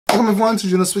Welcome everyone to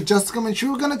Junosuede Just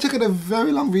Commentary. We're gonna check out a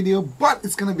very long video, but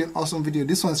it's gonna be an awesome video.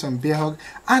 This one's from Bearhug,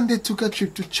 and they took a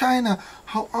trip to China.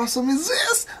 How awesome is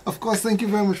this? Of course, thank you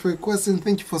very much for requesting.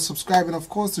 Thank you for subscribing, of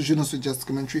course, to Junosuede Just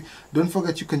Commentary. Don't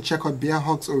forget you can check out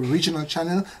Bearhug's original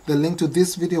channel. The link to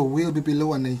this video will be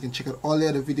below, and then you can check out all the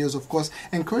other videos. Of course,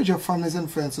 encourage your families and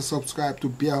friends to subscribe to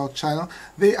Bearhug channel.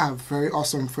 They are very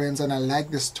awesome friends, and I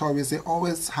like the stories. They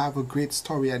always have a great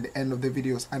story at the end of the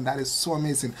videos, and that is so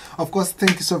amazing. Of course,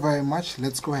 thank you so very much.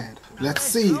 Let's go ahead. Let's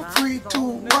see. 3, 2,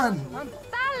 1.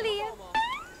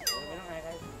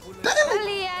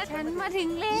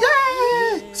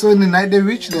 Yay! So in the night they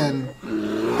reached then.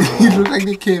 It looked like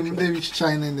they reached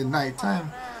China in the night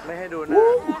time.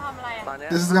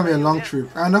 This is gonna be a long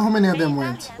trip. I don't know how many of them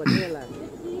went.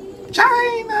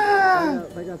 China!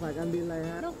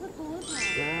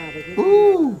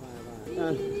 Ooh!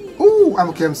 Ooh!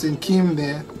 Okay, I'm seeing Kim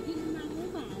there.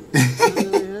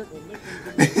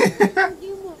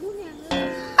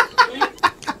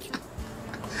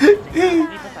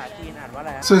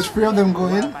 So it's 3 of them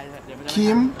going.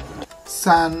 Kim,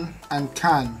 San, and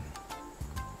Kan.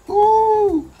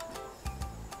 Ooh!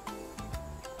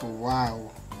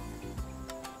 Wow!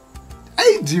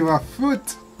 Hey, do my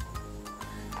foot!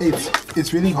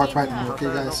 It's really hot right now, okay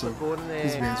guys? So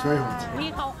it's very hot.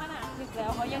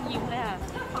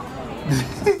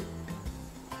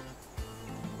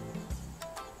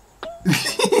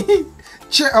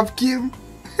 Cheer up, Kim!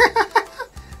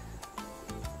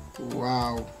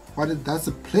 Wow. What is that's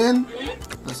a plane?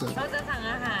 That's a,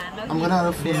 I'm gonna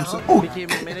have food. So, oh,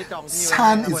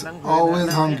 San is always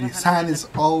hungry. San is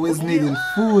always needing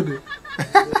food.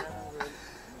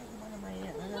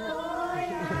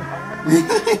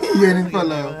 You're in for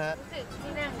love.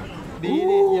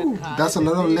 Ooh, that's a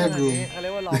lot of leg room.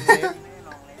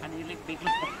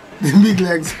 The big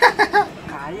legs.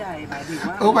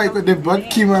 Oh my god, they brought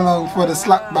Kim along for the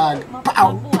slack bag.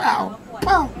 Pow, pow,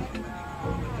 pow.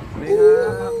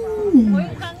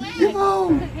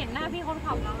 Yo.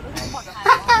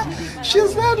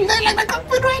 She's not like the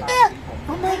cockpit right there.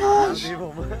 Oh my gosh.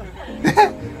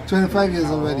 25 years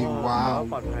already. Wow.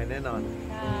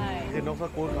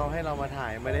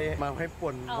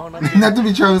 Not to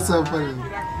be troublesome for him.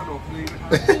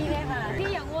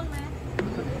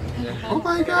 Oh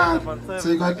my god. So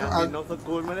you got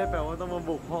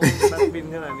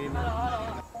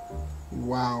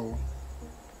wow.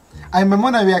 I remember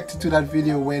when I reacted to that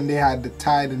video when they had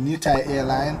the new Thai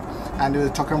airline, and they were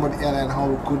talking about the airline,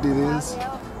 how good it is.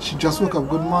 She just woke up.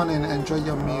 Good morning, enjoy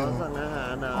your meal.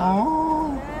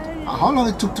 Oh, how long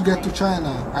it took to get to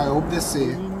China? I hope they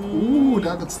say. Ooh,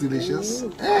 that looks delicious.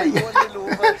 Hey,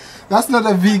 that's not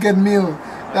a vegan meal.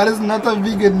 That is not a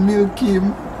vegan meal,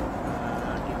 Kim.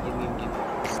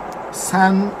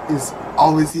 San is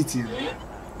always eating.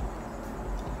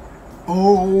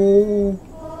 Oh.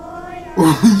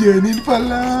 Oh, you need for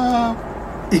love.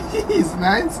 It's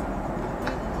nice.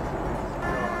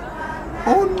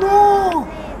 Oh no!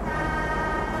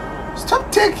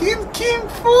 Stop taking Kim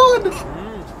food.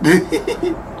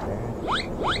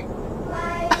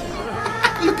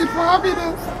 Looking for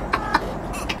happiness.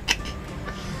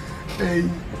 Hey.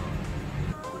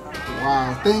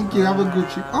 Wow, thank you. Have a good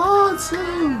trip.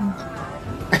 Awesome.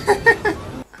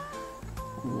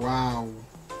 Wow.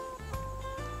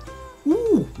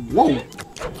 Ooh, whoa!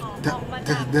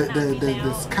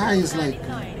 The sky is like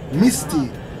misty.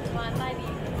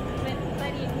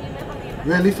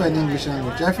 Rarely find English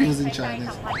language. I think it's in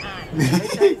Chinese.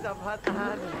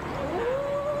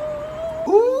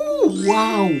 Ooh,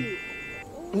 wow!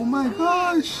 Oh my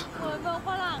gosh!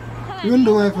 Even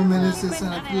though I'm from Minnesota,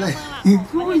 I feel like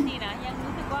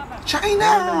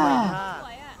China!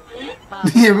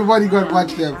 Everybody got to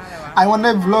watch them. I wonder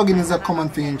if vlogging is a common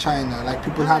thing in China, like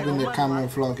people having their camera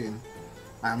vlogging.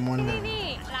 I'm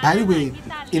wondering. By the way,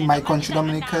 in my country,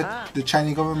 Dominica, the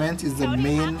Chinese government is the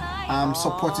main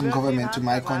supporting government to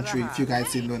my country. If you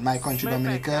guys didn't know, in my country,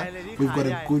 Dominica, we've got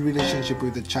a good relationship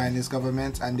with the Chinese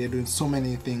government, and they're doing so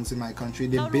many things in my country.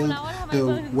 They built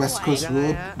the West Coast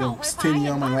Road, the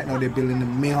stadium, and right now they're building the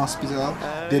main hospital.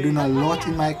 They're doing a lot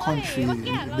in my country,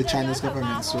 the Chinese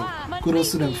government. So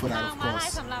kudos to them for that, of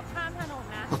course.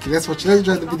 Okay, let's watch. Let's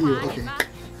enjoy the video. Okay.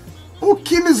 Oh,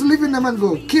 Kim is leaving them and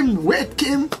go. Kim, wait,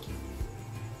 Kim.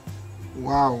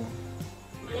 Wow.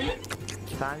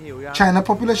 China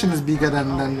population is bigger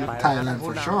than Thailand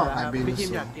for sure. I believe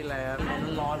so.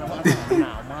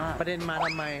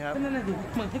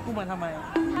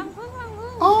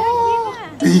 Oh.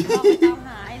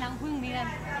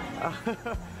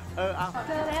 เ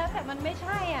จอแล้วแต่มันไม่ใ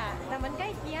ช่อ่ะแต่มันใกล้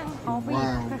เคียงเอาไป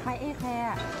คล้ายๆเอแค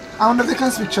ร์ I wonder if they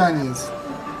can speak Chinese.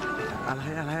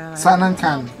 San and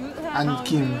Kan. and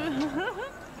Kim.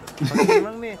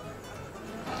 บ้างนี่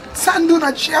San do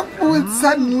not share food.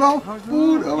 San love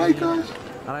food. Oh my gosh.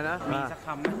 อะไรนะมีสักค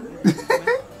ำไหม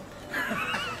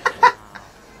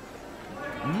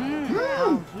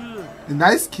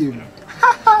Nice Kim.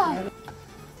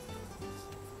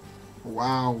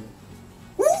 Wow.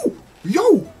 Ooh, yo.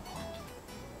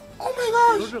 Oh my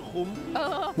รู้ gosh. สึกคุ้ม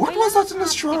What was that in the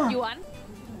straw? หยวน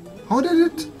How did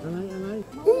it? อะไร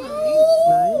Ooh.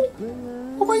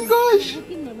 Oh my gosh.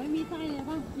 กินเหมือนไม่มีไส้เลย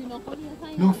ป่ะอยู่น้องเขาเรียกไส้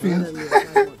No fear.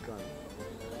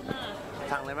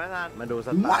 สั่งเลยไหมท่านมาดูสต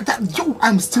าร์ What? Yo,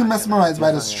 I'm still mesmerized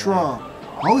by the straw.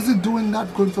 How is it doing that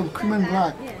going from cream and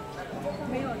black?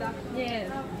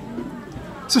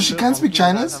 So she can't speak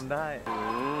Chinese? ทำได้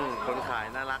คนขาย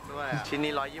น่ารักด้วยชิ้น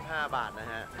นี้125 บาทนะ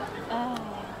ฮะ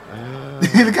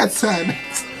Look at San.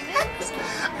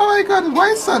 Oh my god, why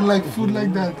San like food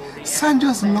like that? San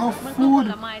just love มันคือผ food.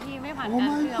 ลไม้ที่ไม่ผ่านการ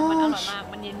เชื่อมมันอร่อยมาก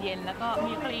มันเย็นๆแล้วก็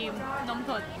มีครีมนม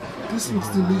สด This looks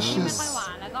ไม่ delicious. ค่อยหวา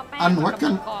นแล้วก็แป้ง And what กร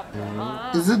can อบ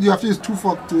is it? You have to use 2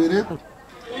 forks to eat it.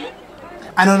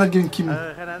 I know, not giving Kim.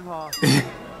 แค่นั้นพอ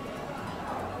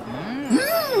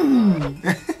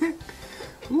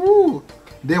Ooh,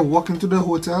 they're walking to the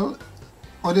hotel,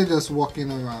 or they're just walking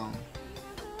around.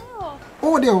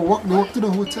 Oh, they walk to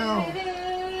the hotel.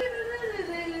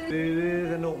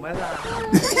 สนุกไหมล่ะ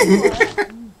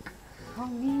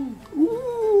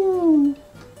Ooh.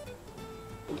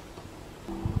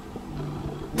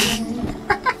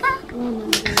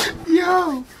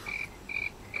 Yo,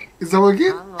 is that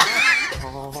working?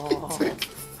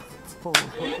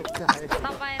 ต่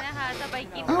อไปนะคะจะไป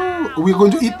กินข้าว Oh, we're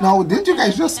going to eat now. Didn't you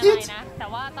guys just กิน eat? อะไรนะแต่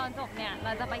ว่าตอนจบเนี่ยเร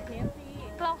าจะไป KFC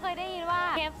เราเคยได้ยินว่า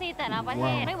KFC แต่ละประเท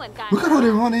ศไม่เหมือนกัน Look at how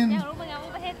they're อยาก running. รู้เหมือนกันว่า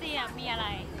ประเทศจีนมีอะไร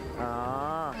อ๋อ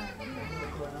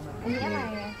อันนี้อะไร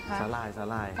คะ สาห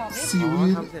ร่าย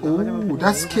Seaweed. Oh,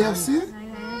 that's KFC.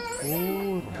 โอ้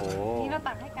โห นี่เรา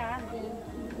ตักให้กัน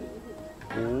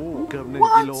โอ้เกือบ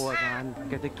1 กิโลอาจารย์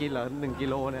แกจะกินเหรอ1 กิ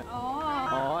โลเนี่ย อ๋อ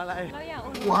อ๋ออะไร เราอยาก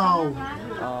อุ่น Wow.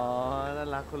 อ๋อน่า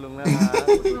รักคุณลุงน่ารัก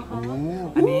Oh.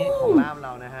 อันนี้ของน้ำเร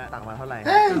านะฮะตักมาเท่าไหร่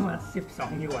Hey,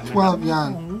 12หยวน 12 yuan.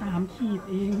 3 ขีด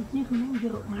เอง นี่คือเย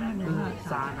อะมากเลยนะ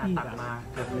ซานะตักมา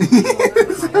เกือบ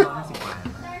150 บาท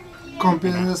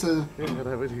Comparing this, ขึ้นกระเท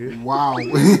ยไปถือ wow.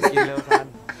 กินเร็วทัน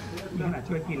นี่แหละ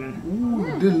ช่วยกินนะ Ooh,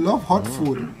 they love hot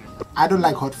food. I don't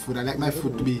like hot food. I like my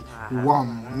food to be warm,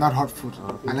 not hot food.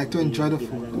 I like to enjoy the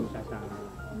food.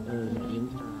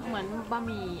 เหมือนบะห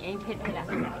มี่ไอ้เผ็ดนี่แหละ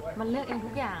มันเลือกเองทุ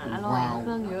กอย่างอร่อย ว้าว เค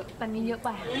รื่องเยอะแต่นี้เยอะไป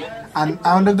And I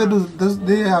wonder if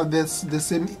they have the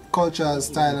same culture as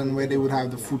Thailand where they would have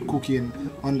the food cooking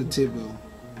on the table.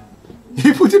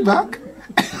 You put it back?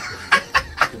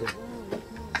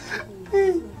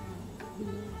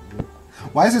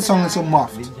 Why is it sounding so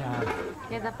muffled?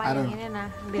 แกจะไปอย่างนี้เนี่ยนะ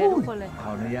เดือดทุกคนเลย ข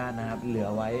ออนุญาตนะครับ เหลือ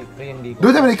ไว้ก็ยังดีกว่า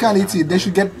Don't tell me they can't eat it. They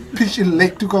should get Fish in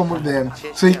Lake to come with them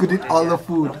so he could eat all the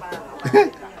food.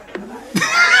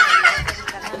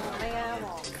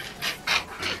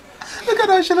 Look at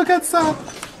her, she look at Sam.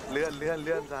 เลื่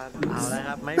อนจานเอาละค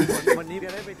รับไม่วันนี้จะ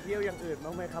ได้ไปเที่ยวอย่างอื่นบ้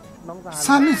างไหมครับน้องจาน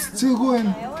Sam is still going.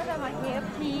 แล้วว่าจะมา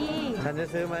KFC ท่านจะ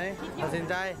ซื้อไหมตัดสิน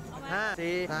ใจ5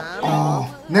 4 3 Oh,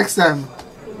 next time.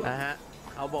 นะฮะ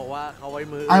เขาบอกว่าเขาไว้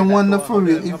มือ I wonder for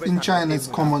real if in China it's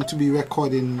common to be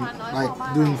recording, like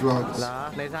doing vlogs.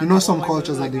 You know some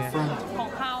cultures are different. ของ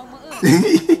เขามืออื่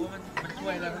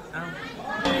น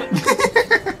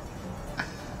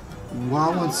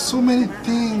Wow, and so many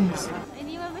things. ไอ้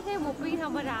นี่มันไม่ใช่หมูปิ้งธร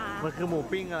รมดา มันคือหมู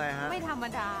ปิ้งอะไรฮะ ไม่ธรรม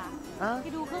ดาไป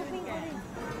ดูเครื่องปิ้งเขาดิ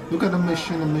Look at the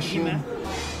machine.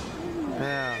 เ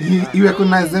นี่ย You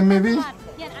recognize them maybe?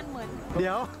 เทียนอันเหมือน เ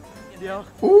ดี๋ยว อย่า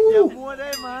Ooh, มัวได้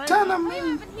ไหม China ไม่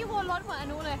man. เป็นที่วนรถเหมือนอ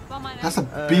นุเลยประมาณนั้น That's a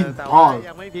แต่ big ว่า ball.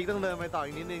 ยังไม่พลิกต้องเดินไปต่อ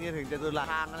อีกนิดนึงถึงจะตุลา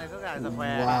ทางอะไรสักอย่างสแคว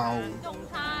ร์ Wow. จง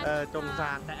ชาญ จงซ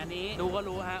าง แต่อันนี้ดูก็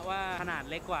รู้ฮะว่าขนาด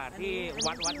เล็กกว่าที่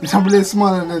วัด It's probably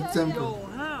smaller than the โย temple.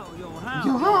 ห้าวโยห้าว โย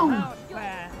ห้าว แ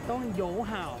ต่ต้องโย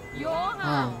ห้าว โย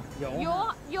ห่าวโย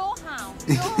โยห่าว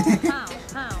โยห่าว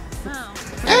ห่าวห่าว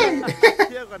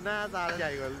เทียบกับหน้าตาใหญ่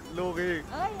กว่าลูกอีก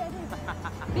เอ้ย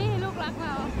นี่ลูกรักเร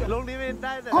า ลูกนี้ไม่ไ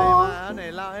ด้แต่ไหนมาไหน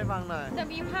เล่าให้ฟังหน่อย จะ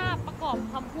มีภาพประกอบ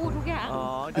คำพูดทุกอย่าง อ๋อ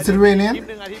Is it raining? คลิป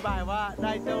หนึ่งอธิบายว่าไ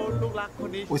ด้เจ้าลูกรักคน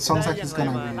นี้ It sounds like ได้ it's ยัง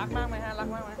gonna ไง rain. รักมากไหมฮะรัก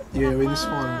มากไหม Yeah, rain is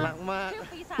falling. รักมาก ชื่อ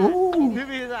ปีศาจ Ooh. พี่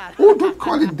ปีศาจ Oh, don't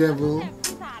call it devil. แต่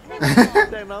ปีศาจให้มันบอก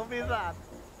แต่น้องปีศาจ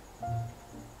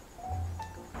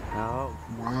แล้ว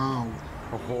Wow.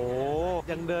 โอ้โห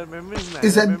ยังเดินไปไม่ถึงไหน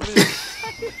Is that ไม่ถึง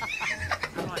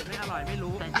อร่อยไม่อร่อยไม่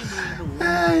รู้แต่ที่มือหนู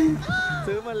Hey.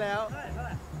 ซื้อมาแล้ว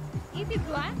 20 ห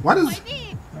ยวน What is- ร้อยยี่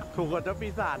สิบ ถูกกว่าเจ้าปี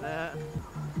ศาจนะฮะ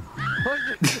เฮ้ย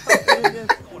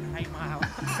คนไทยมาวะ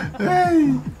Hey.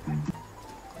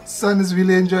 Son is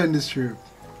really enjoying this trip.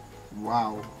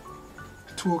 Wow.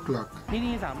 2 o'clock. ที่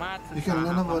นี่สามารถศึก You ษา can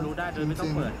learn หาความ about รู้ได้โดยไม่ต้อง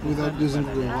anything เปิด without using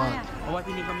Google. Wow. เพราะว่า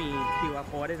ที่นี่ก็มี QR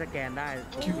code ได้สแกนได้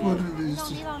Keyboard ลอง is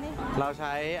นี่ลองนี่ เราใ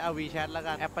ช้ WeChat แล้ว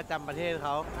กันแอปประจำประเทศเข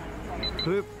า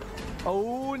ปึ๊บโอ้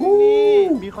โอ้ นี่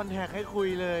มีคอนแทคให้คุย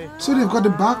เลย So they've got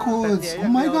the barcodes. Oh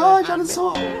my gosh, that is so.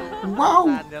 ว้าว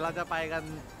Wow. เดี๋ยวเราจะไปกัน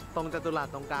ตรงจัตุรัส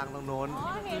ตรงกลางตรงโน้น อ๋อ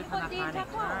เห็นคนจีนชัก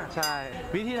ว่าว ใช่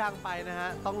วิธีทางไปนะฮะ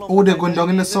ต้องลง Oh, they're going down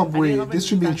in the subway. อันนี้ This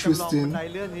should be เขาเป็นการจำลอง interesting. บันได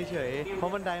เลื่อนเฉยๆเพราะ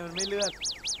บันไดมันไม่เลื่อน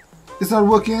It's not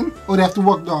working? Oh, they have to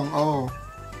walk down. Oh.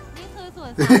 นี่คือสว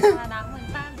นสาธารณะเมือง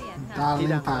ต้าเหรียญค่ะ ที่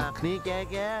ดั Darling งมาก Park. นี่แก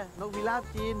นกพิราบ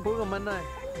จีน พูดกับมันหน่อย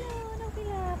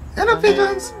Hello,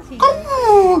 pigeons.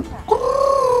 Oh.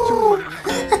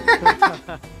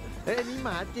 เอ้ยอันนี้หม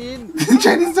าจีน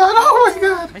Chinese dog. Oh my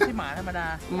god. ไม่ใช่หมาธรรมดา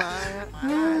หมาฮะ หมา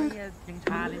เนี่ยยังช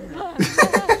าลิ้นอยู่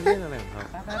เรื่องอะไรของเขา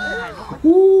แป๊บๆไม่ถ่ายรูป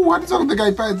Ooh, what song the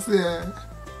guy pants there?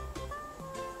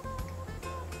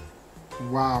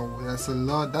 Wow, that's a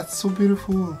lot. That's so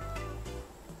beautiful.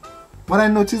 What I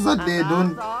noticed that they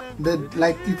don't, that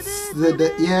like it's the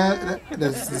air, the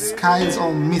sky is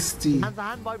all misty. อันซา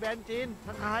นบอยแบนด์จีน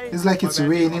ทักทาย It's like it's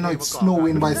raining, you know, it's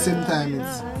snowing, but at the same time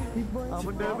it's. เอา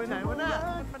มันเดินไปไหนวะน่ะ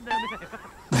มันเดินไปไหนวะ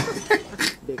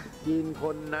เด็กจีนค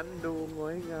นนั้นดูง้อ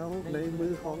ยเหงาในมื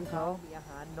อของเขามีอาห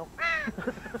ารนก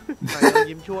ไหนลอง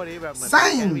ยิ้มชั่วนี้แบบเหมือน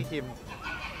Sign แกงพี่คิม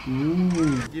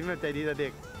Ooh. ยิ้มแบบใจดีแต่เด็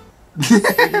ก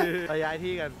ไปย้าย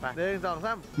ที่กันไป1 2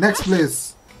 3 Next place.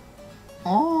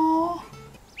 Oh,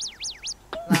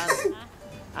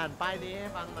 อ่านป้ายนี้ให้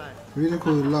ฟังหน่อย really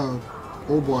cool. Love.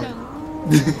 Oh boy.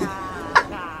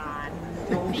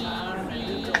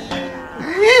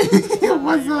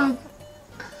 What's that?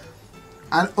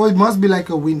 And oh, it must be like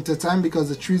a winter time because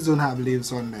the trees don't have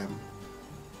leaves on them.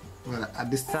 Well, at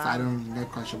this I don't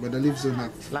not quite sure, but the leaves don't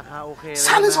have. ราคาโอเคเลย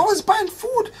Son is นะ always buying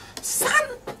food. Son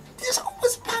is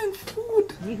always buying food.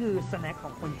 นี่คือสแน็คขอ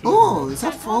งคนจีน Oh, is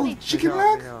that for chicken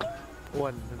leg? อ้ว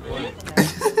นอ้วน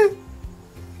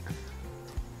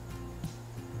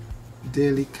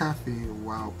Daily cafe.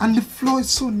 Wow, and the floor is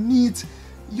so neat.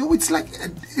 Yo, it's like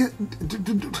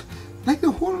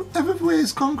the whole everywhere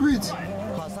is concrete.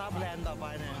 ขอทราบแบรนด์ต่อไป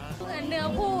หน่อยฮะ เหมือนเนื้อ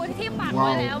ผู้ที่ปักไ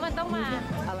ว้แล้วมันต้องมา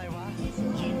อะไรวะ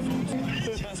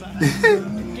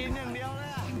กินอย่างเดียวเลย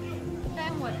อะ ได้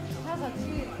หมดถ้าสด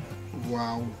ชื่น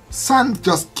Wow, Son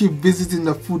just keep visiting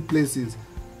the food places.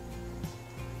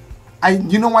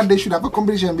 You know what? They should have a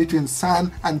competition between Son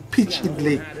and Peach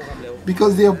Idli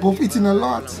because they are both eating a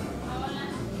lot.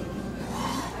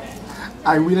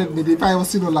 I will admit, if I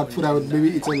was eating a lot of food, I would maybe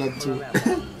eat a lot too.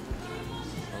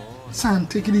 Son,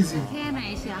 take it easy. แค่ไหน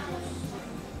เชียว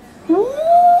Ooh,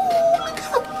 look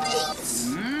at this.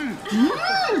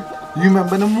 You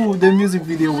remember the music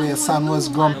video where San was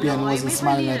grumpy and wasn't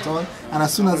smiling at all? And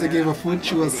as soon as they gave her food,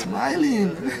 she was smiling.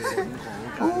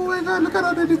 Oh my god, look at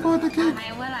how they decorate the ไห cake. น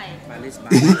เมื่อไหร่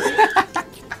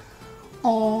Oh,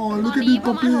 ต look อน at นี้ the ป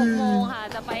ระมาณ 6 โมง puppy. ค่ะ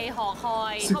จะไปหอคอ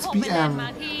ย 6 เขาบอกเป็นแลน PM ด์มา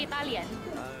ร์คที่ต้าเหรียญ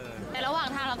ในระหว่าง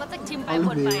ทางเราก็จะชิมไป All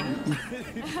บ่นไป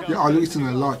You're all eating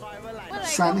a lot.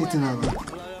 San eating a lot.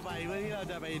 เราจะไปเพื่อที่เรา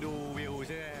จะไปดูวิวใ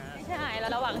ช่ไหมฮะ ไม่ใช่แล้ว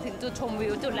ระหว่างถึงจุดชมวิ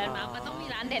วจุดแลนด์มาร์คมันต้องมี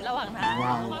ร้านเด็ดระหว่างทาง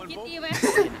ว้าว ความคิดดีไหม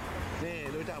นี่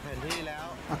รู้จักแผนที่แล้ว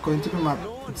According to the map,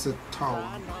 it's a ร้าน tower.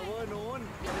 ทาวเวอร์นู้น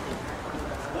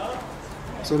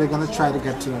So they're gonna try to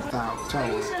get to the tower. เชอ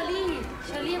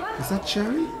รี่ว่า Is that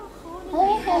cherry?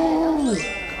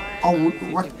 Oh,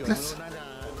 what? Let's. น่าจะ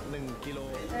1 กิโล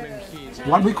1 ขีด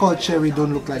What we call cherry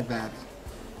don't look like that.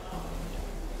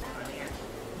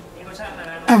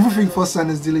 Everything for Sun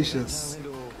is delicious.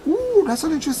 Ooh, that's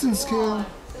an interesting scale.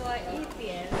 ตัวอีเปี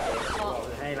ยน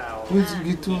ให้เรา Please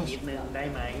give to นิ us ดนึงได้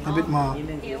ไหม a bit more. นิด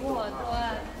นึง เดี๋ยวหัวตัว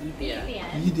อีเปียน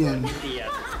Medium. เตีย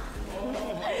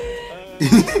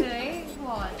เคยหั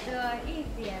วตัวอี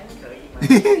เปียน เคยอีกไหม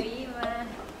เคยมา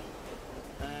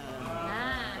อ่า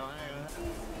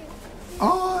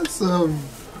Awesome.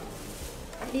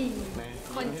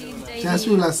 คนจีนใจดี Just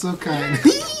feel are so kind.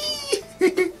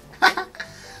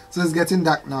 So it's getting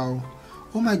dark now.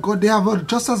 Oh my god, they have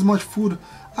just as much food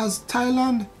as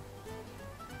Thailand.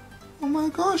 Oh my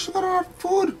gosh, look at all that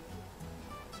food.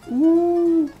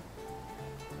 Ooh.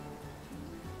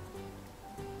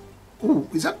 Ooh,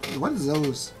 is that, what is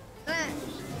those? เ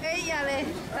อ้ยอย่าเลย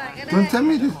จ่ายก็ได้ Don't tell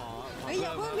me this. เฮ้ยอย่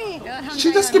าเพิ่งดิเดี๋ยวทำ She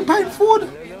just keep buying food.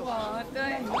 หัวด้ว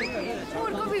ยพูด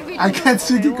ก็ผิด I can't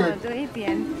see the หัว good. ตัวอีเปีย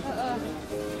น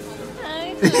เอ้ย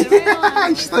เขินไม่ออก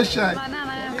She's so shy. มาหน้า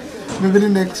มา Maybe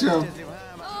the next show.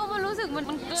 มันรู้สึกมันเ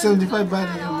กิน 75 baht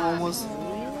almost.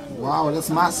 Wow, that's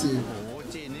massive. โอ้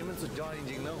จีนนี่มันสุดยอดจ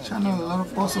ริงๆนะ China a lot of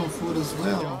awesome food as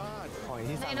well. หอย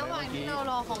ที่ ใน สั่ง ระหว่างที่เรา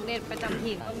รอของเด็ดประจำ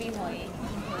ถิ่นก็มีหอย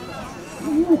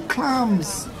Ooh,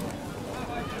 clams.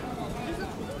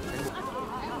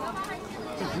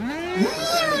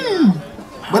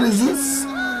 What is this?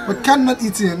 But cannot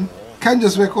eat in. Can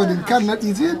just record in cannot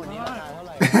eat in. 23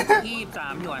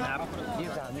 หยวนครับ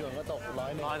 23 หยวนก็ตก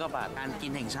100 กว่าบาทการกิ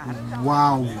นแห่งชาติ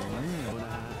Wow.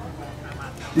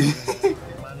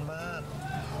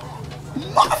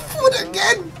 More food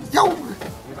again. Yo.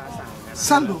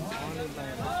 Sando.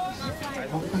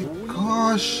 Oh my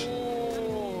gosh.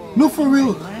 No, for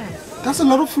real. That's a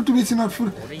lot of food to be eating out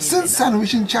food. Since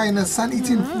sandwich in China, son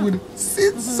eating food.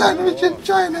 Since sandwich in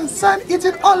China, son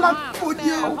eating all that food, พ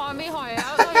yo. อมีหอยแล้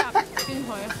วเราอยากกินห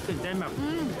อย ตื่นเต้นแบบ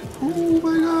Oh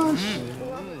my gosh.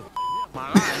 มา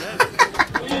ล่าเลย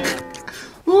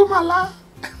Ooh, mala.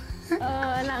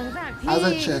 หลังจากที่ As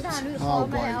I checked, ด่านวิเค oh ราะห์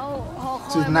ไป boy. แล้วหอคอ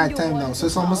ย So it's night time now, so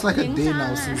it's almost like a day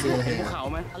now since they're ภู here. เขา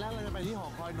ไหม ตอนแรกเราจะไปที่หอ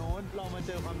คอยโน้นเรามาเ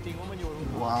จอความจริงว่ามันอยู่บน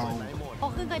ภูเขา ว้าว ไหนหมด เขา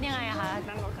ขึ้นกันยังไงอะคะ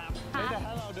นั่งรถครับ แต่ถ้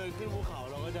าเราเดินขึ้นภูเขา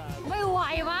เราก็จะ ไม่ไหว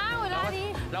วะเวลานี้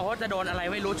เราก็จะโดนอะไร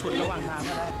ไม่รู้ฉุดระหว่างทาง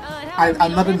ก็ได้ ถ้า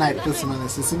I'm not a night person,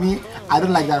 honestly. See me, I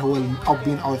don't like that whole of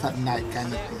being out at night kind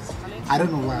of thing. I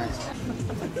don't know why.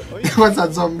 What's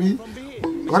that zombie?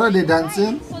 What are they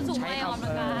dancing? คนสูงวัยออกก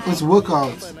ำลังกาย It's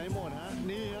workouts. ไหนหมดฮะ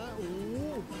นี่ฮะ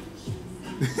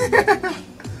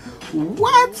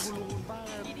What?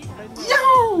 Yo!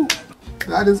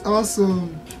 That is awesome.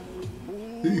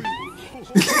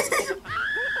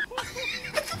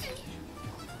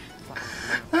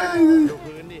 ดู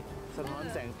พื้นดิสะท้อน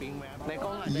แสงปิงแมในกล้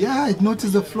องอาจจะ Yeah, I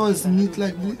noticed the floor is neat,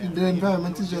 like the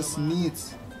environment is just neat.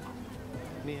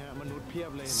 นี่ฮะมนุษย์เพียบ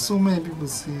เลย So many people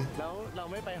see. แล้วเรา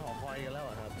ไม่ไปหอคอยกันแล้วเห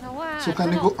รอครับ แล้วว่า So can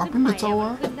they go up in the tower?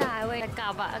 ขึ้นได้เว้ยแต่ก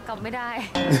ลับไม่ได้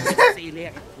ซีเรีย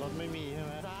ก รถไม่มีใช่ไ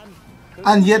หมร้าน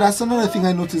And yeah, that's another thing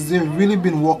I noticed. They've really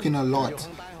been walking a lot.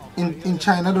 In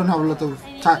China, I don't have a lot of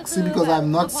taxi because I've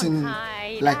not seen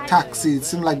like taxi. It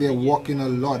seems like they're walking a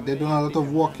lot. They're doing a lot of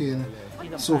walking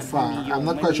so far. I'm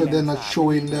not quite sure they're not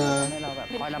showing the ให้เราแบบ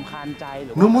คอยรำคาญใจห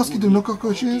รือ no mosquito, no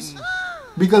cockroaches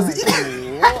because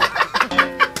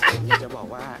จะบอก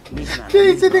ว่านี่ขนาด they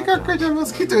said the cockroach and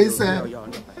mosquito. He said,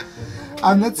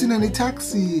 I've not seen any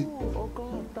taxi. โอ้ก็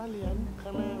ตาเหรียญข้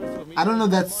างหน้าเป็นสวนมี I don't know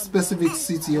that specific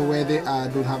city or where they are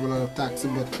don't have a lot of taxi,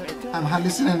 but I'm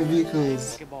hardly seeing any vehicles.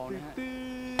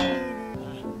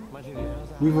 มาถึงแล้ว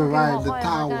We've arrived the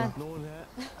tower. นู่นฮะ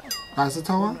That's the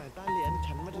tower. ตาเหรียญ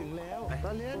ฉันมาถึงแล้วต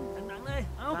าเหรียญ ดังเลย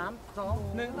เอ้า3 2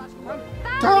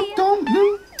 1 Tom, Tom, no.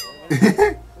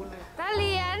 ตาเห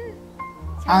รียญ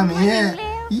I'm here.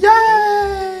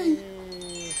 Yay!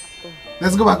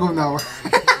 Let's go back home now.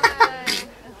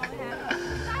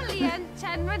 ตาเหรียญ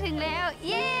ฉันมาถึงแล้วเ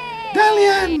ย้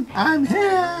Dalian, I'm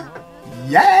here.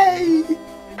 Yay!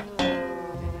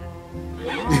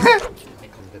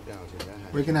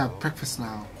 We're gonna have breakfast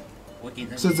now. โอ้กิน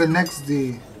ทั้ง So it's the next day.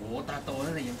 โอ้ตาโต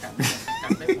นั่นเลยยังกัด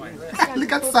ไม่ปล่อยเลย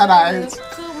Look at sad eyes.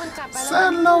 คือมันกัดไปแล้ว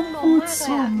Sad มัน love นุ่ม food มา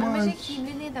กเลย so อะมันไม่ใช่ much. ครีม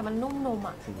นิ่มๆแต่มันนุ่มนม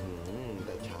อ่ะ แ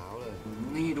ต่เช้าเลย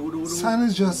นี่ดู San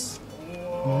is just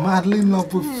madly in love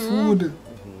with food.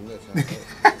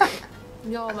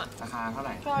 ยอมอ่ะ ราคาเท่าไห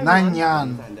ร่ 9 yuan.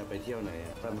 แฟนจะไปเที่ยวไหนอ่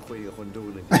ะแฟนคุยกับคนดู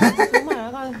หนึ่ง ซื้อมาแล้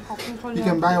วกันขอบคุณคน You เดียว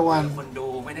can buy one. คนดู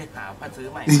ไม่ได้หาผ้าซื้อ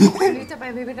ใหม่ วันนี้จะไป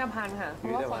พิพิธภัณฑ์ค่ะ เพ พิ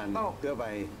ราะ พิ ว่า ธ ฝ ภั น ณฑ์ ตก เพื่อไป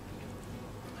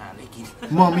หาอะไรกิน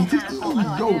Mommy, หาของอร่อยให้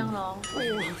yo. น้อง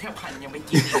แค่พันยังไม่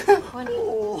กินเลย ๆวัน ได้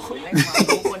ความ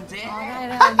รู้คนเจ๊ อ๋อ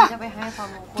ได้วันนี้จะไปให้ความ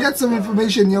รู้คน Get some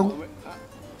information, yo.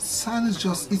 San is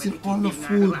just eating all the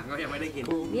ข้าง food. หลังก็ยังไม่ได้กิน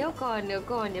เดี๋ยวก่อนอ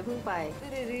ย่าเพิ่งไป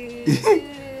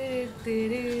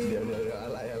อะ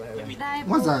ไร ได้ปู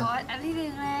What's ค that? อร์สอันที่หนึ่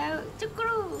งแล้วจุก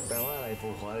รู แปลว่าอะไรฟู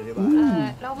คอร์อะไรที่บ้า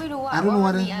เราไม่รู้ว่า I don't know ว่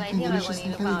า what มีอะไรที่อร่อยกว่านี้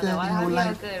หรือเปล่า แต่ว่าถ้าที่เรา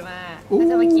เกิดมา Ooh. เรา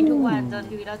จะไปกินทุกวันจน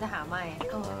ชีวิตเราจะหาไม่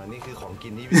นี่คือของกิ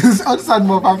นที่ Oh, San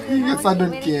more papi. San ไม่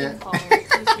don't ได้กิน care. ของ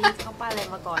ชีสข้าวปั้นอะไร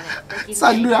มาก่อนเนี่ยจะกิน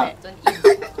สั่นด้วย จนอิ่ม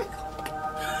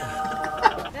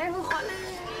ได้ปูคอร์สเลย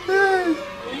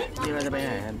นี่เราจะไปไห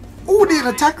นกัน Oh, they're in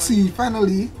a taxi,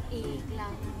 finally. อีกล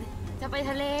ำจะไป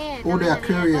ทะเล โอ้ the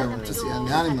aquarium to see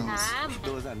the animals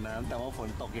ดูสัตว์น้ำแต่ว่าฝน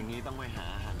ตกอย่างนี้ต้องไปหา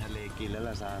อาหารทะเลกินแล้ว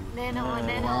ล่ะซาน แน่นอน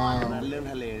แน่นอน Wow. นั้นเรื่อง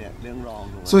ทะเลเนี่ยเรื่องรอง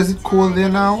ถูกไหม So is it cold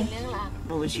there now? เรื่องหลัก เ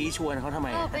ราไปชี้ชวนเขาทำไม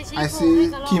ไปชี้ I โครง see ให้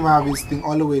กระรอก Kim have his thing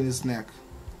all the way in his neck.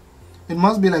 It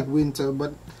must be like winter,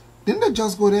 but didn't they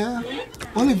just go there?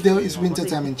 Only if there is winter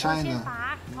time in โอเชียน China. ปา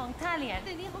ร์คของต้าเหรียญแ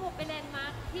ต่นี่เขาบอกเป็นแลนด์มา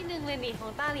ร์คที่หนึ่งเลยนี่ขอ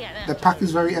งต้าเหรียญอ่ะ The park is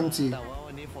very empty. แต่ว่า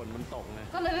วันนี้ฝนมันตกไง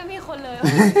ก็เลยไม่มีคนเลย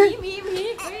มีเ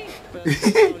ฮ้ย เป็นเ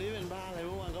ราที่เป็นบ้าอะไรเ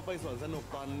มื่อวานก็ไปสวนสนุก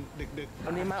ตอนดึก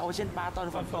วันนี้มาโอเชียนปาร์ตอน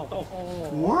ฝนตก ขอ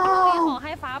Wow. ใ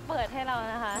ห้ฟ้าเปิดให้เรา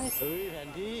นะคะ ๆเฮ้ยแผน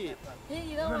ที่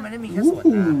นี่ต้อง มันไม่ได้มีแค่สวน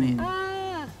น้ำนี่ เอ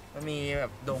อ มัน มีแบ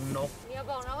บดงนกอย่า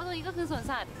บอกนะว่าตรงนี้ก็คือสวน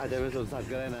สัตว์อาจจะเป็นสวนสัตว์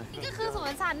ก็ได้นะนี่ก็คือสว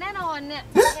นสัตว์แน่นอนเนี่ย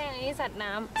แห้งนี้สัตว์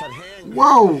น้ำสัตว์แห้ง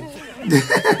Wow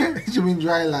you mean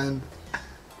dry land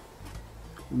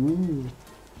Ooh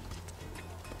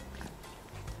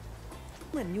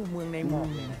เหมือนอยู่เมืองในหมอก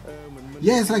เลยนะ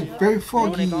Yeah it's like very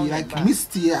foggy like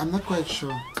misty I'm not quite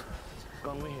sure ก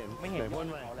ล้องไม่เห็นพ่น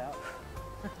ใหม่แล้ว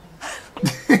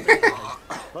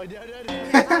เดี๋ยว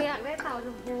อยากได้เต่าช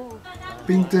มพู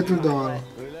Pink turtle doll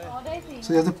ได้สิ So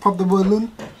you have to pop the balloon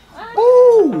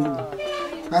Ooh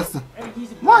That's the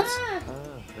What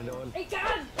ไอ้กา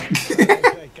ร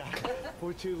พู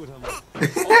ดชื่อกูทำไม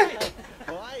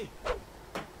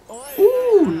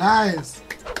Ooh nice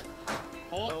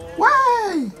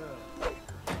Why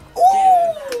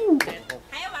Ooh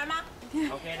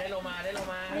โอเคได้ลงมา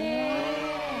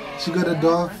She got a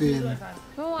dolphin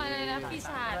เมื่อวานเลยนะปีศ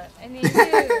าจอันนี้ชื่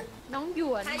อน้องหย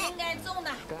วนกล้าใจ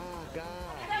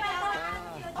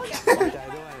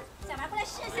ด้วย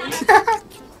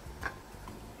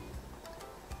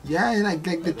Yeah like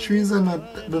the trees are not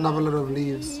don't have a lot of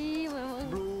leaves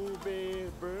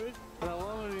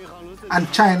And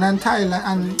China and Thailand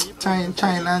and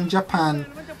China and Japan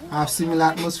have similar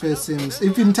atmosphere seems.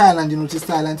 If in Thailand you notice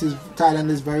Thailand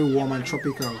is very warm and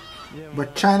tropical.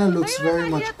 But China looks very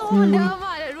much cool,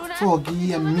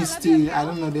 foggy and misty. I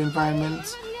don't know the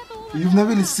environment. You've never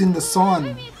really seen the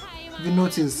sun. If you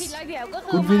notice.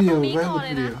 Good video, very good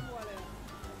video.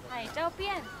 เจ้าเปี้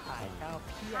ยน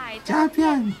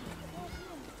Champion.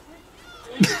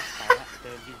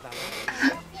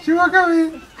 She walk away.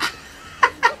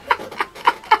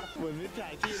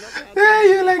 Hey,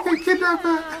 you're like a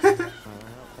kidnapper.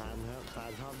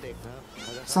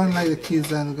 Sound like the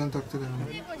kids and we're gonna talk to them.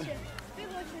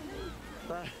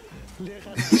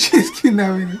 She's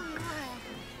kidnapping.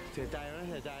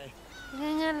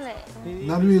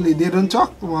 Not really, they don't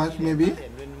talk much maybe.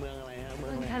 เมื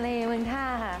องทะเลเมืองท่า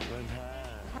ค่ะ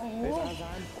โอ้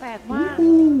แปลกมาก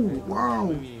Ooh, wow.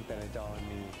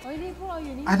 เฮ้ยนี่พวกเราอ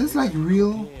ยู่นี่ Are these like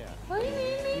real? เฮ้ยนี่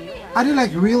Are they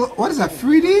like real? What is that,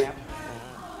 3D?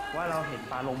 ว่าเราเห็น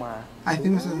ปลาโลมา I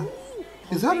think it's a...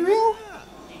 Is that real?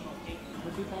 มั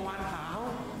นคือปลาวาฬขาว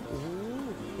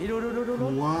นี่ดู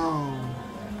Wow.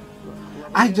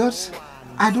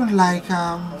 I don't like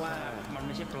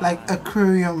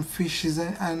aquarium fishes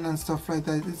and stuff like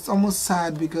that. It's almost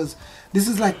sad because this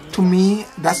is like, to me,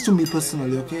 that's to me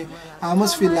personally, okay? I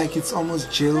almost feel like it's almost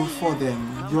jail for them.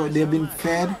 They've been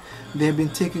fed, they've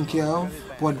been taken care of,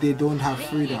 but they don't have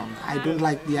freedom. I don't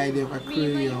like the idea of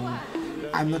aquarium.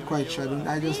 I'm not quite sure.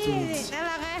 I just don't.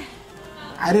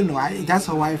 I don't know. That's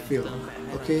how I feel,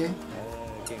 okay?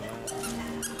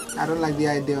 I don't like the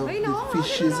idea of the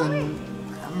fishes and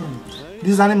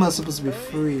these animals are supposed to be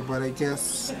free, but I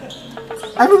guess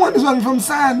everyone is running from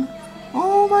sand.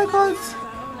 Oh my God!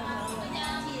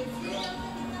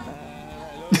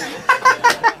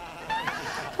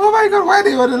 Oh my God! Why do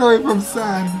you want to run away from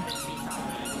sand?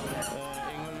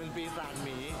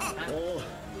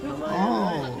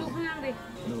 Oh!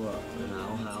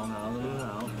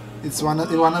 It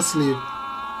wanna sleep.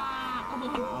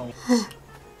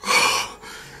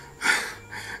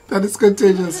 That is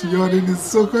contagious. Yawning is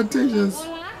so contagious.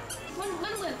 มั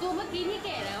นเหมือนตัวเมื่อกี้ที่แ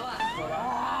ก่แล้วอ่ะ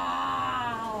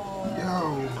Yo.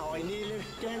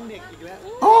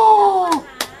 Oh!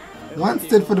 One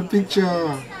step for the picture.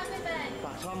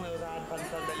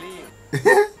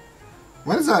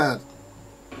 What is that?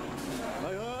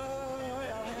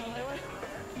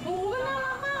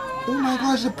 Oh my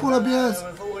gosh, the polar bears.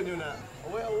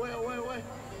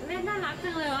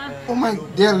 Oh my,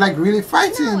 they're like really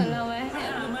fighting.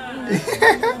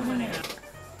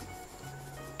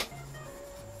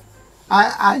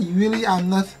 I really am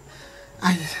not.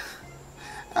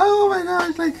 Oh my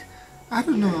gosh, like I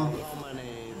don't know.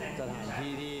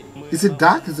 Is it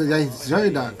dark? Yeah, it's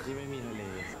very dark.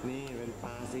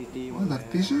 What that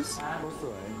fishes?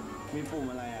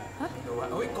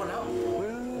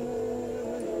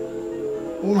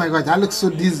 Oh my god, that looks so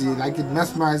dizzy, like it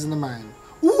mesmerizing the mind.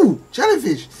 Ooh,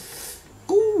 jellyfish.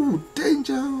 Ooh,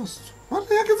 dangerous. What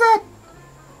the heck is that?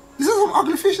 This is some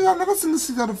ugly fishes. I've never seen this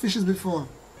set of fishes before.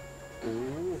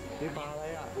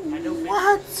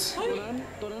 What?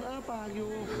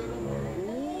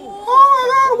 Oh my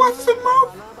god, what's in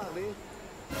mouth?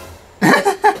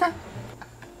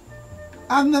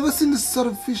 I've never seen this sort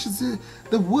of fishes.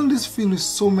 The world is filled with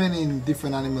so many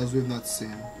different animals we've not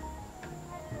seen.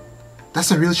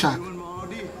 That's a real shark.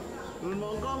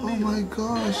 Oh my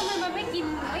gosh.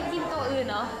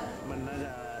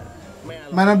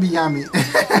 Might not be yummy.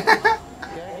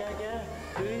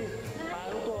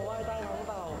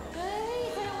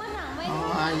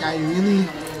 I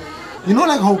You know,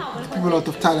 like how people out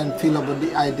of Thailand feel about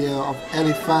the idea of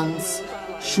elephants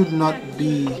should not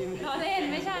be. เราเล่น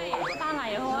ไม่ใช่ตาไหล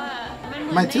เพราะว่ามันเห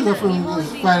มือน My teacher from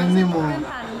Finding Nemo.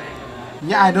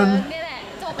 Yeah, I don't.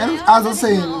 And as I was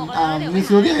saying, you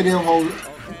know the idea of how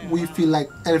we feel like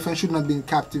elephants should not be in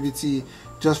captivity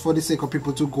just for the sake of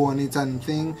people to go on it and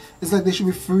thing. It's like they should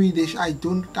be free.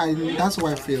 That's how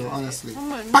I feel, honestly.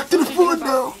 Back to the food,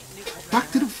 though. Back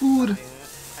to the food.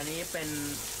 อันนี้เป็น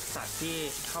สัตว์ที่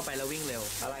เข้าไปแล้ววิ่งเร็ว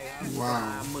อะไรครับ Wow.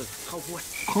 หมึกข้าวโพด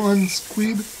Corn,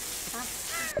 squid.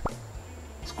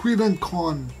 Squid and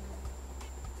corn.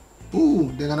 Ooh,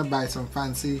 they're gonna buy some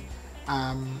fancy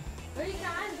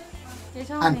เจ๊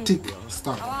ชอบนี่ antique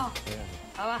stuff.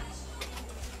 เอาป่ะ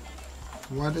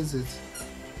What is it?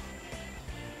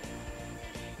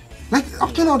 Like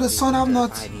up to now the sun have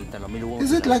not. แต่เราไม่รู้ว่า Is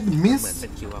it like เหมือน mist? เป็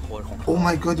น QR code ของ Oh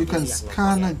my god, you can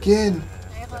scan again.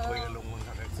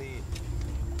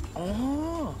 อ๋อ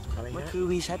มันคือ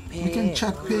WeChat Pay We can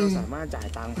chat pay. สามารถจ่าย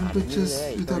ตังค์ผ่าน We นี่ just เล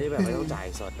ย with โดย a ที่แบบไม่ต้อง pay. จ่าย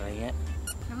สดอะไรเงี้ย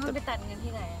แล้วมันไปตัดเงิน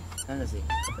ที่ไหน นั่นแหละสิ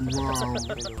Wow.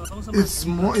 It's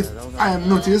more. I have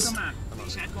noticed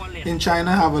in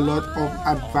China have a lot of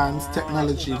advanced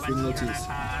technology. If you notice,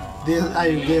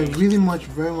 they're really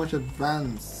very much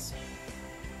advanced.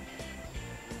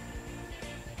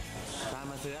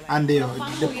 And the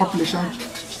population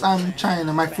China,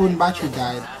 my phone battery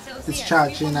died. It's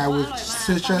charging. I will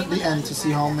search at the end to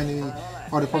see how many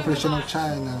for the population of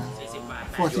China.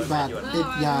 40 baht, 8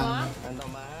 yuan.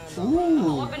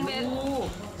 Ooh. เป็นเวล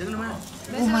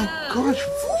Oh my gosh,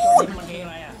 food!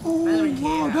 Oh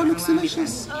wow, that looks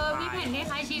delicious. มีแผ่น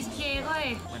คล้ายๆชีสเค้กเลย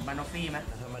เหมือนบานอฟฟี่ไหม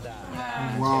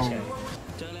Wow.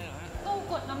 ตู้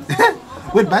กดน้ำส้ม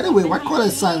Wait, by the way, what color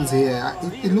is Sans here?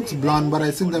 It looks blonde, but I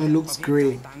think that it looks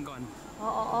gray. ตังค์ก่อน อ๋อ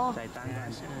จ่ายตังค์ก่อน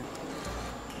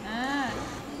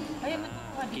เฮ้ยมัน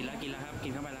พอดี กินแล้วครับกิ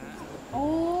นเข้าไปแล้วฮะ โอ้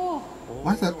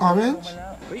What's that, orange?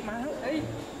 เฮ้ยมาแล้ว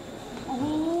โอ้โห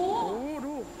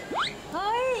ดู เ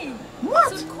ฮ้ย What?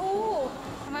 สุดคูล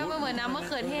ทำไมมันเหมือนน้ำมะเ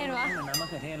ขือเทศวะ เหมือนน้ำมะ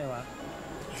เขือเทศเลยวะ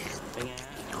เป็นไงฮะ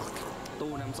ตู้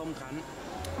น้ำส้มคั้น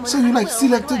So you like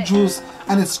select the juice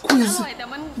and it อ squeeze. ร่อยแต่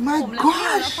มัน My ขมแล้วเปรี้ย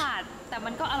วแล้ว gosh. ฝาดแต่มั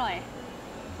นก็อร่อย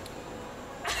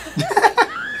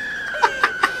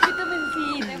วิตามินซี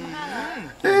เต็มข้างเลย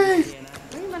Hey.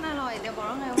 เฮ้ยมันอร่อยเดี๋ยวบอกแ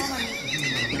ล้วไงว่ามัน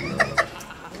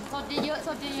สดเยอะๆส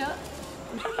ดเยอะๆ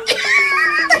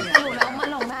ถูกแล้วมัน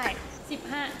ลงได้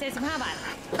75 บาท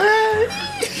Hey.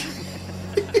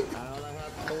 เอาละครั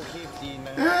บตู้คีบจีนน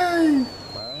ะ Hey.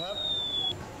 มาครับ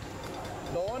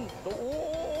โดนตู้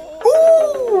Ooh.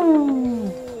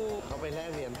 เขาไปแลก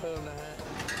เหรียญเพิ่มนะฮะ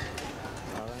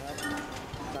เอาละครับ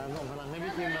การส่งพลังให้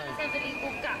พี่คิมหน่อย เซอร์เบรีกุ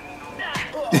กะ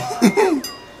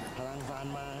พลังฟาน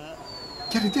มาฮะ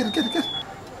Get it.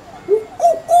 Ooh.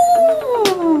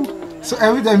 So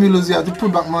every time you lose, you have to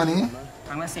put back money. ค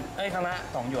รั้งละ10ครั้งละ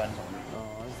2 หยวน อ๋อ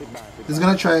10 บาท He's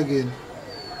gonna try again.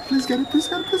 Please get it. จริง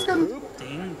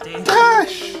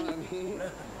Gosh.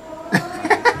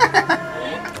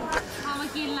 พามา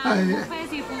กินร้านบุฟเฟ่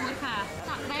ซีฟู้ดค่ะ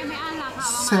ตักได้ไม่อั้นราคา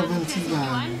ประมาณ 70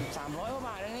 yuan. 300 กว่าบ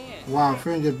าทเลยนี่ Wow,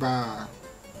 300 baht.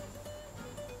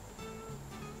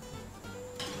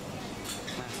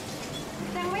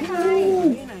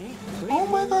 Oh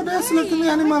my god, they're selecting the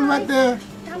animal right there.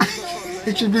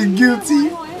 It should be guilty.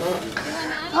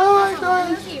 Oh my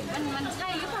gosh. มันใช่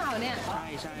หรือเปล่าเนี่ย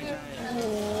ใช่ โอ้โห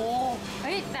เ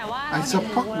ฮ้ยแต่ว่า I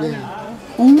support them.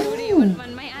 ดูดิ Ooh. มั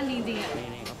นไม่อั้นจริงๆอ่ะ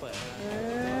นี่เขาเปิด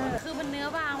คือมันเนื้อ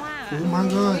บางมากอะ Oh my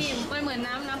gosh. มันเหมือน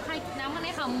น้ำมันใน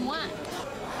ขาหมูอ่ะ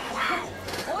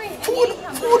โอ้ย Food.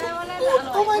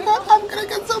 Oh my god, I'm gonna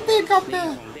get so big up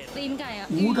there. ตีนไก่อ่ะ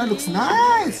Ooh, that looks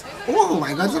nice. Oh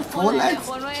my god, it's 4 legs.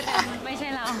 คนไว้แต่ไม่ใช่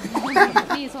เรา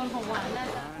นี่โซนของหวานได้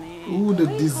Ooh, the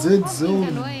dessert กัน zone.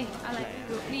 ด้วยอะไร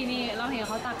นี่เราเห็นเ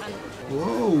ขาตักกัน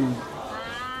Whoa.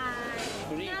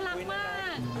 น่ารักมา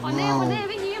กคอนเน่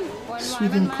พี่ยิ้ม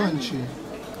Sweet and crunchy.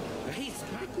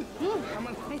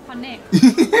 ไม่คอนเน่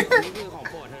นี่คือของ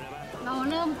โปรดเธอนะป่ะ เรา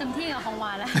เริ่มเต็มที่กับของหว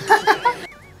านแล้ว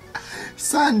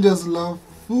San just love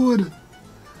food.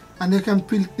 And they can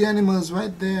pick the animals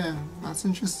right there. That's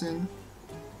interesting.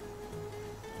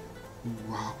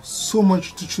 Wow, so much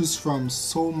to choose from,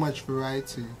 so much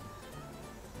variety.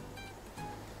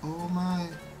 Oh my.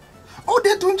 Oh,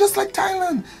 they're doing just like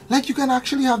Thailand. Like you can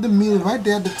actually have the meal right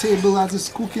there at the table as it's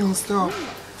cooking and stuff.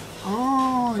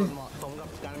 Oh. สมกับ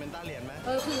การเป็นต้าเหรียญไหม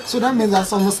So that means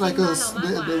that's almost like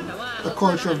the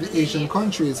culture of the Asian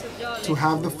countries to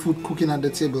have the food cooking at the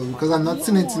table, because I'm not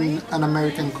seeing it in an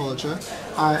American culture.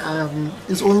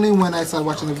 It's only when I start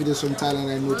watching the videos from Thailand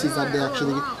I notice that they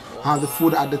actually have the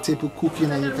food at the table cooking,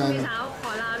 and you can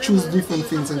choose different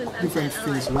things and cook different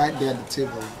things right there at the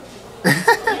table.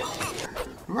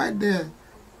 right there.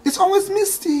 It's always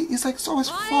misty. It's like it's always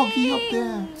foggy up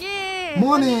there.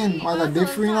 Morning. Oh, like they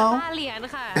free now?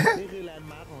 นี่คือแลนด์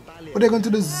มาร์คของต้าเหลียน Oh, they're going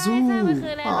to the ใช่มัน zoo.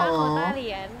 คือแลนด์มาร์คของตา Oh. เหรี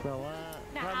ยญ แปลว่า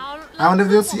หนาว I wonder if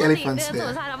they'll see elephants เดินส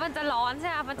วน there. สัตว์แล้วมันจะร้อนใช่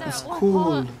ไหมมันจะแบบ It's โอ้โห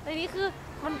cool แต่นี่คือ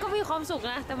มันก็มีความสุข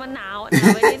นะแต่มันหนาว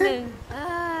ไปนิดนึงเ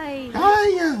อ้ย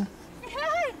Hiya.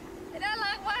 น่า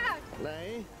รักมาก ไหน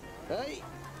เฮ้ย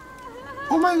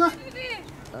Oh my god.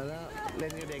 เอาแล้วเล่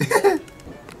นกับเด็ก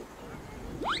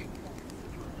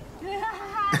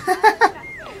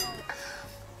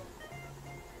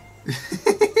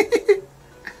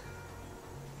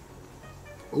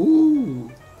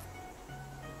Ooh.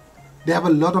 They have a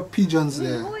lot of pigeons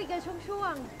there. อุ้ยกระช่ว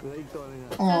ง เหลืออีกตัวหนึงอะ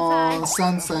Oh,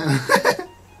 sunshine.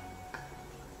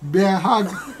 Bearhug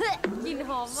ๆกลิ่นห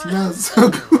อมมาก smells so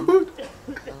good.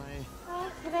 อะไร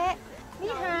เละ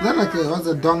นี่ฮะ Is that like what's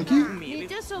a donkey? มี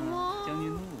เจ้าสมอ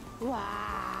ว้า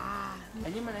อั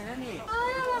นนี้มันอะไรนั่นนี่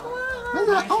What's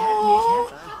that?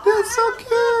 Oh, they're so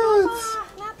cute.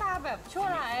 หน้าตาแบบชั่ว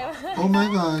ร้าย Oh my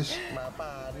gosh. หมาป่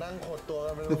านั่งขดตัว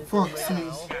กันเป็น The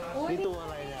foxes. นี่ตัวอะ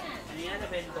ไรเนี่ย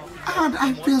I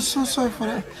feel so sorry for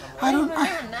that. I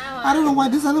don't know why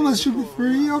these animals should be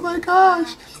free. Oh my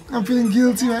gosh. I'm feeling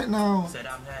guilty right now. เสือ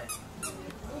ดำใช่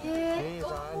นี่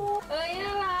ซาน เอ้ยน่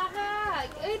ารักอ่ะ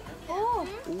เอ้ยโอ้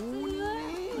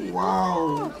Wow.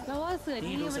 แล้วว่าเสือ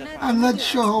ที่นี่มันน่าจะ I'm not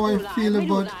sure how I feel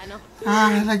about.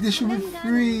 Like they should be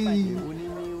free.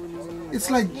 It's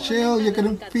like jail. You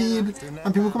couldn't feed, and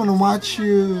people come and watch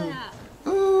you.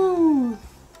 Ooh.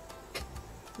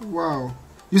 Wow.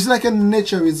 It's like a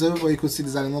nature reserve where you could see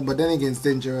this animal, but then again, it's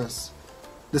dangerous.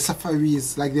 The safaris,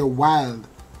 like they're wild.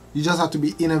 You just have to be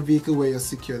in a vehicle where you're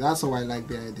secure. That's how I like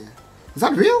the idea. Is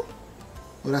that real?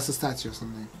 Or that's a statue or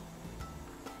something?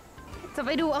 จะไ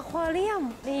ปดูอควาเรียม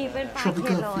นี่เป็นปลาเค็ม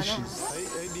Tropical ร้อนอ่ะ fishes. เ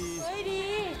ฮ้ยดี เฮ้ยดี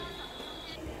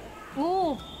งู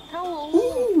เท่าหัวงู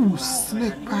Ooh,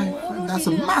 snake python. That's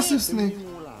a massive snake.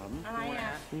 งูหลาม อะไรอ่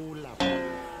ะ งูหลับ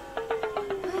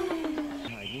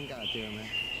หายกิ้งก่าเจอไหม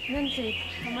นั่นสิ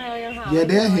ทำไมเรายังหา Yeah,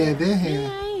 they're here. They're นี่ here.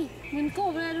 ไงเหมันก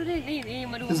บเลยดูดินี่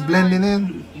มาดู It's blending in.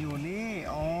 อยู่นี่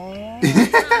อ๋อ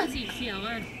สีเขียว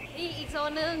อ่ะอีกโซ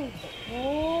นหนึ่งโอ้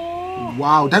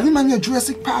Wow, that reminds me of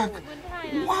Jurassic Park. เหมือนไทย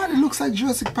นะ Wow, it looks like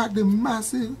Jurassic Park. The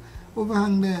massive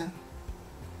overhang there.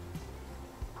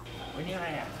 วันนี้อะไร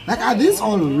อ่ะ Like, are these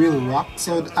all real rocks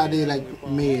or are they like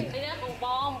made? ไอ้เนี่ยของปล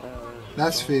อม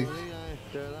That's fake. นี่ไง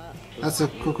เจอละ That's a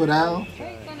crocodile. เฮ้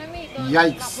ยตอนนั้นมีตัว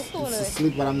Yikes. ทุกตัวเล It's ย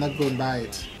asleep, but I'm not going by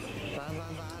it. ซาน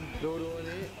ดูอัน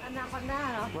นี้ อนาคอนด้า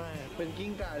เหรอ ไม่เป็นกิ้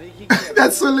งก่าที่ขี้เกียจ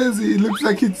That's so lazy. It looks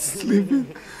like it's sleeping.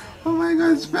 Oh my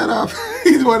god, it's fed up.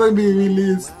 It want to be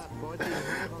released.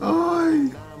 Oh.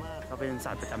 เขาเป็น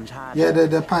สัตว์ประจำชาติ Yeah,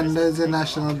 the panda is a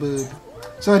national bird.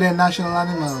 So they're national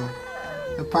animal.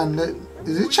 The panda.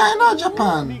 Is it China or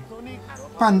Japan?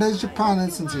 Panda is Japan,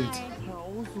 isn't it?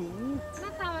 หน้า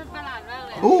ตามันประหลาดมากเ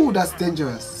ลย Oh, that's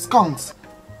dangerous. Skunks.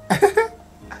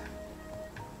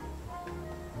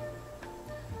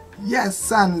 Yes,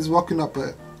 San is walking up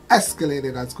an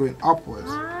escalator that's going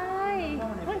upwards. ใช่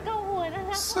มันเกาหัวนะค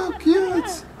ะ So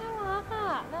cute. น่ารักอ่ะ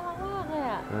น่ารักมากเลย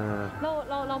อ่ะ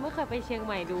เราไม่เคยไปเชียงใ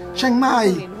หม่ดู Chiang Mai.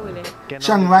 เรียนพูดเลย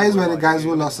Chiang Rai is where the guys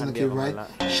were lost in the cave, right?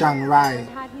 Chiang Rai.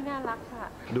 ท่าที่น่ารักค่ะ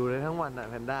ดูได้ทั้งวันอ่ะ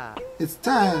แพนด้า It's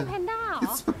time. แพนด้าเหรอ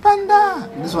It's the panda.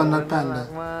 This one not น่ารั panda. ก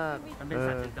มาก มันเป็น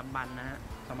สัตว์ดึกดำบรรพ์นะฮะ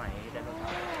สมัยไดโนเสา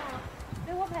ร์ เ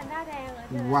รียกว่าแพนด้าแดงเลย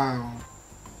ใช่ไหม Wow.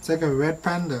 It's like a red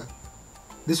panda.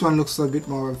 This one looks a bit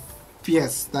more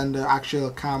fierce than the actual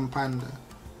calm panda.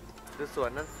 ดูสวน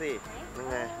นั่นสิยัง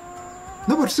ไง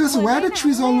No, but seriously, why are the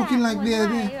trees all looking like they're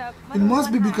there? It must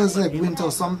be because like winter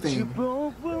or something.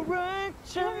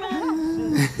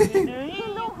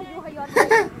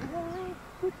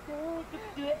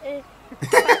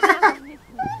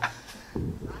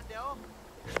 เดี๋ยว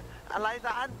อะไรซ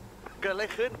านเกิดอะไร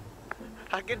ขึ้น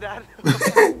ฮักเกนดัน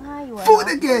ผ้าอยู่ Food ไ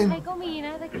ทย again. ก็มีน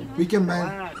ะตะกี้ We can ว่า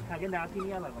buy. คาเกนดาวที่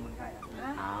นี่อร่อยกว่าเมืองไทยอ่ะ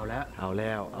เอาแล้ว เอาแ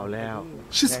ล้วเอาแล้ว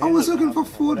She's always looking for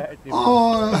food.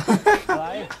 Oh. อะไร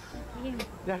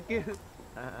อยากกิน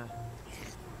อ่า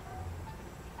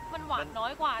มันหวานน้อ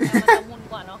ยกว่าแต่มันละมุน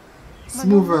กว่าเนาะ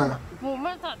Smoother. หมู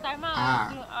มันสะใจมาก อ่า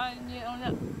คือเอาเนี่ยเอาเนี่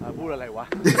ย พูดอะไรวะ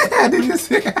Did you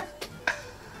see that?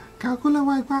 Calcula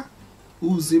white pa.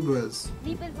 Ooh, zebras.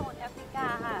 นี่เป็นโซนแอฟริกา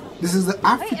ค่ะ This is the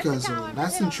Africa zone.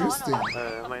 That's interesting.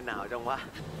 ทำไมหนาวจังวะ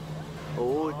โอ้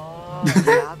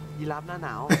ยีราฟหน้าหน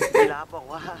าวยีราฟบอก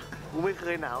ว่ากูไม่เค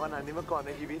ยหนาวขนาดนี้มาก่อนใน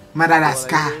ชีวิต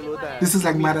Madagascar. ไม่รู้แต่ This is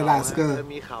like Madagascar. จะ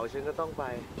มีเขาฉันก็ต้องไป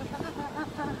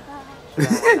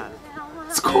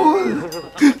It's cool.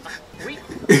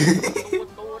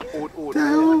 อูด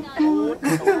Damn, cool.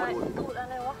 ตูดอะ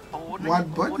ไรวะ อูด What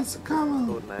bird is a ตู camel?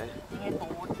 ดไหน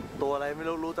ตัวอะไรไม่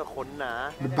รู้รู้แต่ขนหนา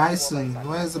The bison.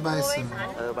 Where is the bison?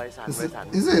 ใบสัน Is ใบ it? สัน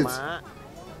Is it?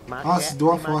 ม้า Horse, แกะ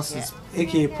dwarf ม้า horses, แกะ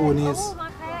aka ponies.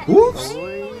 โอ้ Oops. โอ้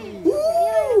ย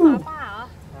Ooh. ป่าเหรอ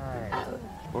ใช่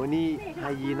โอ้ยนี่ไฮ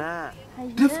ยีน่า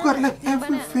They've got like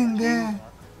everything there.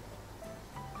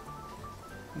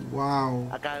 Wow.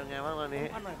 อาการเป็นไงบ้างตอนนี้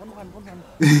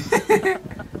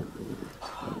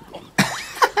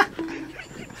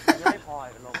ไม่พอ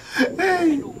ลง Hey,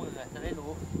 ดูมือจะได้รู้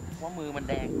ว่ามือมัน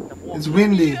แดงแต่พวก it's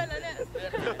windy.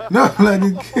 No, like,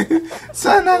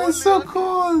 Sana is so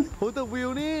cold. โหแต่วิว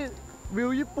นี่วิว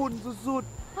ญี่ปุ่นสุด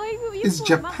เฮ้ยวิวญี่ It's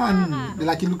ปุ่นมากๆ Japan. อะ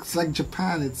Like it looks like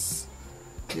Japan. It's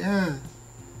yeah.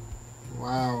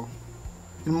 Wow.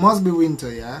 It must be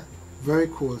winter, yeah. Very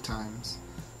cool times.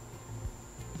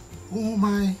 Oh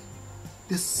my.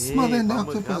 They're ๆ smothering the ปลาห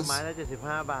มึกครับ octopus. ไม้ละ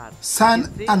75 บาท Sun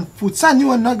and food. Sun, you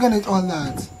are not gonna eat all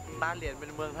that. ตาเหรียญเป็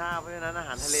นเมืองท่าเพราะฉะนั้นอาห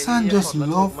ารทะเล Sun ที่ just สดและ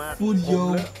ถู love กมาก food, ผม yo.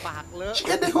 เลอะปากเลอะ She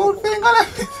ate the whole thing. All of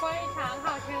it. กล้วยช้างเข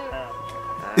าชื่อ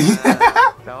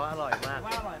แต่ว่าอร่อยมาก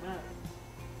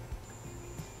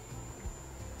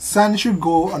Sun should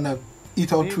go on a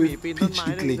eat out นี่ with ปีนต้น Peach ไ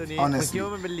ม้ Eat เลย Lake. ตัวนี้ผมคิด Honestly, ว่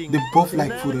ามันเป็นลิง they both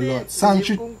like food a lot. Sun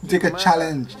should take a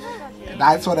challenge.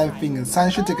 That's what I'm thinking. Sun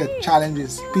should take a challenge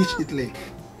with Peach Eat Lake.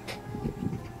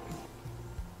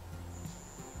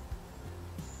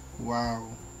 Wow.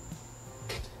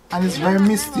 And it's very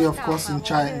misty, of course, in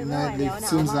China. It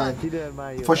seems like, ที่เดินมา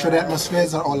อยู่ for sure, the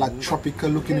atmospheres are all like tropical,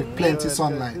 looking with plenty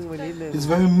sunlight. ขึ้นมานิดนึง It's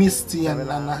very misty and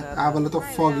I have a lot of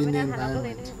fog in the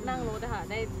environment. นั่งรถอะค่ะ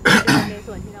ได้ใน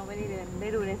ส่วนที่เราไม่ได้เดินได้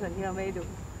ดูในส่วนที่เราไม่ได้ดู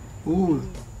Ooh.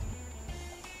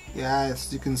 Yes,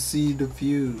 you can see the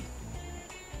view.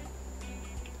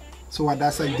 So what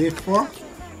that's like day 4?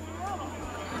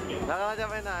 แล้วเราจะ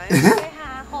ไปไหน ไปห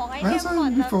าของไอเทม That's ก่อน all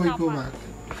จะ before ก we ลับ go อะ back.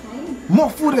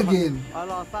 More food again. เอา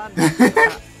รอสั้น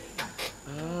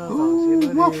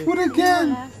Ooh, more food แล้ว again.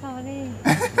 sorry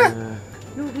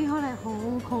ลูกนี่เท่าไหร่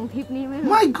ของทริปนี้ไม่รู้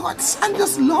My God, Sun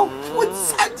just love food.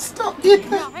 Sun stop อยา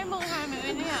eating. กให้มึงทานเล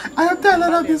ยเนี่ย I have done a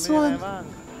lot of this เป็นไง one. บ้าง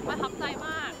ประทับใจม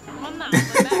ากมันหนักเห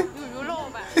มือนแบบอยู่ยุโรป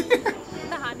อะ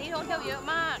สถานที่ท่องเที่ยวเยอะ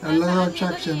มาก A lot of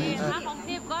attraction. ค่าของ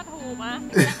ชีพก็ถูกนะ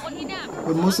แต่คนที่เนี่ย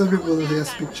But most of the people here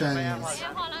speak Chinese.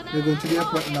 We're going to the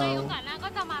airport now.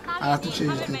 I have to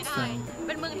change next time. เ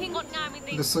ป็นเมืองที่งดงามจ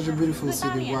ริง It's such a beautiful คือ city. ต้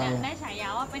าเหรียญ Wow. ได้ฉายา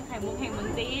ว่าเป็นไข่มุกแห่งเมือง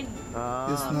จีน อ๋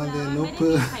อ It's not there, no ไม่ได้มี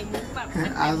pearl. ไข่มุกแบบเป็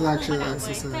น As actually แต่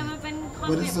accessory. มันเป็นคอน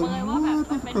But เซ็ป it's ต์ a เลยว่าแบบ lot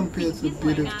มัน of เป็น compared สิ่ to งที่ส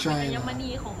วย beauty งา of มเป็นอัญ China. มณี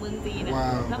ของเมืองจีนอะ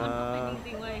Wow. แล้วมันเป็นจ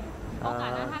ริงๆเว้ยโอกา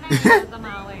สหน้าถ้าได้เราจะม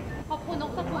าเว้ยขอบคุณน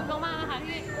กสกุลมากๆนะคะ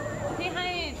ที่ให้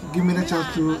Give me the chance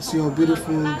to see how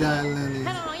beautiful Dalian is.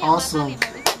 Awesome.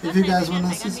 If you guys want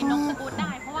to see นกส some. กุลได้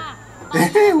เพราะว่าตอน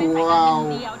นี้เป็นสายการ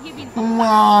บินเดียวที่บินตรงจาก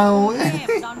Wow. กรุงเท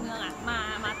พดอนเมืองอะม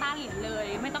าต้าเหรียญเลย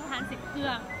ไม่ต้องทาน10เครื่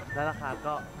อง และราคา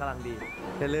ก็กำลังดี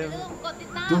อย่าลืม กดติด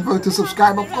ตาม Don't forget to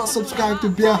subscribe. Of course, subscribe to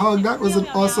Bearhug. That was an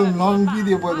awesome long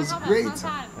video, but it was great.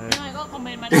 ยังไงก็คอมเม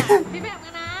นต์มาได้พี่แบบกั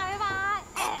นนะบ๊ายบาย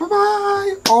Bye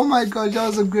bye. Oh my gosh, that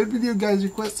was a great video, guys.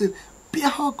 Requested.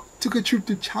 Bearhug took a trip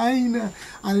to China,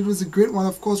 and it was a great one.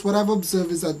 Of course, what I've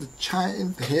observed is that the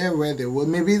China here where they were,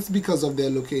 maybe it's because of their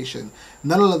location,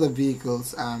 not a lot of vehicles.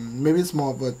 Maybe it's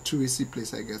more of a touristy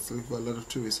place, I guess, with a lot of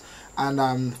tourists.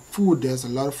 And food, there's a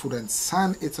lot of food, and San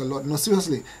eats a lot. No,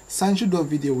 seriously, San should do a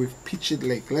video with Peach Eat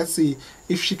Lake. Let's see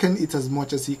if she can eat as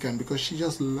much as he can, because she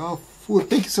just loves food.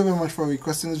 Thank you so very much for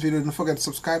requesting this video. Don't forget to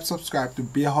subscribe to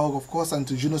Bearhug, of course, and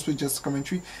to Junosuede Just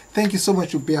Commentary. Thank you so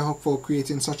much to Bearhug for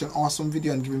creating such an awesome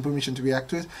video and giving permission to react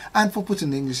to it, and for putting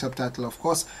the English subtitle, of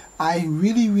course. I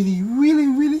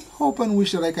really hope and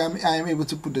wish that I am able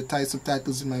to put the Thai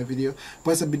subtitles in my video,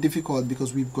 but it's a bit difficult because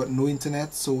we've got no internet,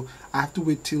 so I have to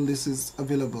wait till this is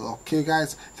available. Okay,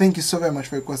 guys, thank you so very much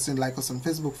for requesting. Like us on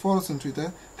Facebook, follow us on Twitter.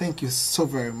 Thank you so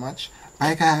very much.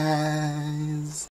 Bye, guys.